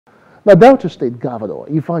The Delta State Governor,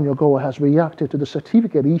 Ifeanyi Okowa, has reacted to the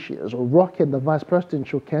certificate issues rocking the vice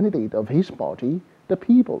presidential candidate of his party, the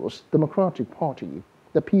People's Democratic Party,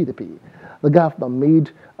 the PDP. The governor made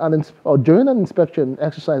during an inspection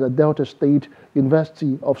exercise at Delta State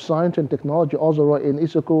University of Science and Technology, Ozoro, in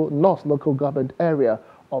Isoko North local government area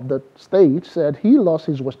of the state, said he lost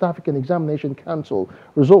his West African Examination Council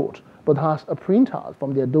result, but has a printout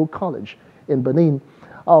from the Edo College in Benin.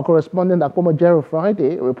 Our correspondent Akoma Jero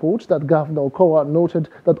Friday reports that Governor Okowa noted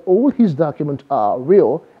that all his documents are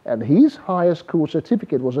real and his higher school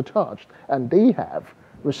certificate was attached, and they have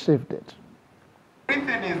received it. The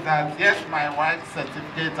thing is that, yes, my white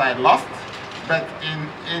certificate I lost, but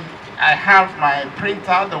I have my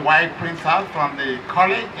printout, the white printout from the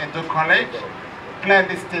college, Edo College,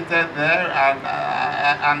 clearly stated there,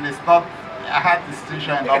 and it's not, I had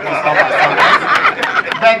distinction in almost all my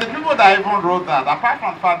subjects. But the people that even wrote that, apart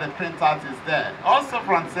from the fact the printout is there, also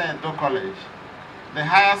from Edo College, the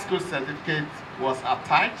higher school certificate was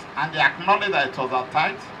attached, and they acknowledged that it was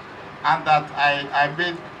attached, and that I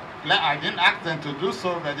didn't ask them to do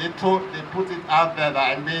so, but they put it out there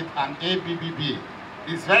that I made an ABBB.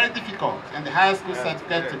 It's very difficult in the higher school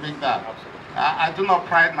certificate to make that. I do not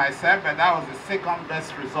pride myself, but that was the second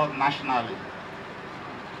best result nationally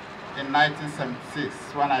in 1976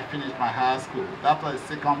 when I finished my higher school. That was the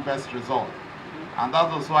second best result. And that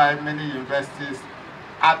was why many universities,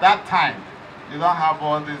 at that time, you don't have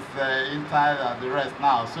all this internet and the rest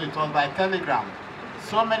now, so it was by telegram.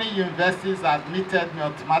 So many universities admitted me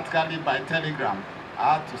automatically by telegram.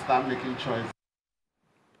 I had to start making choices.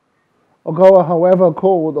 Okowa, however,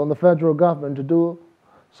 called on the federal government to do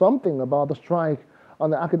something about the strike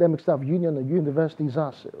on the Academic Staff Union and University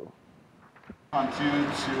ZASU. Continue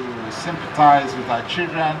to sympathize with our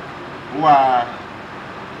children who are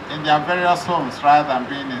in their various homes rather than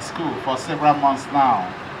being in school for several months now.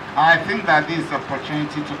 I think that this is an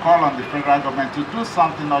opportunity to call on the federal government to do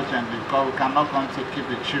something urgently, because we cannot going to keep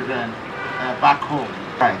the children back home.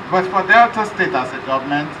 Right. But for Delta State as a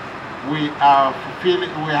government, we have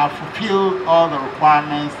fulfilled all the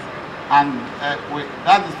requirements, and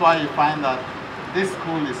that is why you find that this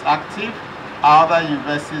school is active. Our other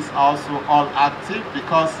universities are also all active,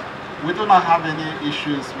 because we do not have any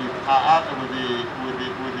issues with the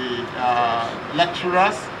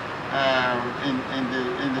lecturers.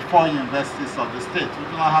 In the four universities of the state. We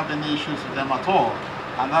do not have any issues with them at all.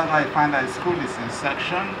 And that's why I find that the school is in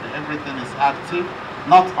section, everything is active,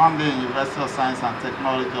 not only in University of Science and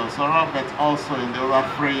Technology Ozoro, but also in the other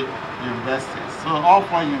three universities. So all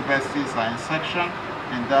four universities are in section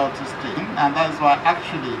in Delta State. And that's why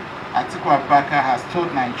actually Atiku Abubakar has told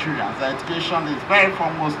Nigerians that education is very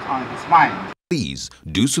foremost on his mind. Please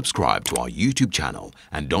do subscribe to our YouTube channel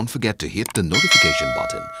and don't forget to hit the notification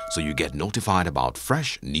button so you get notified about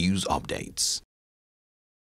fresh news updates.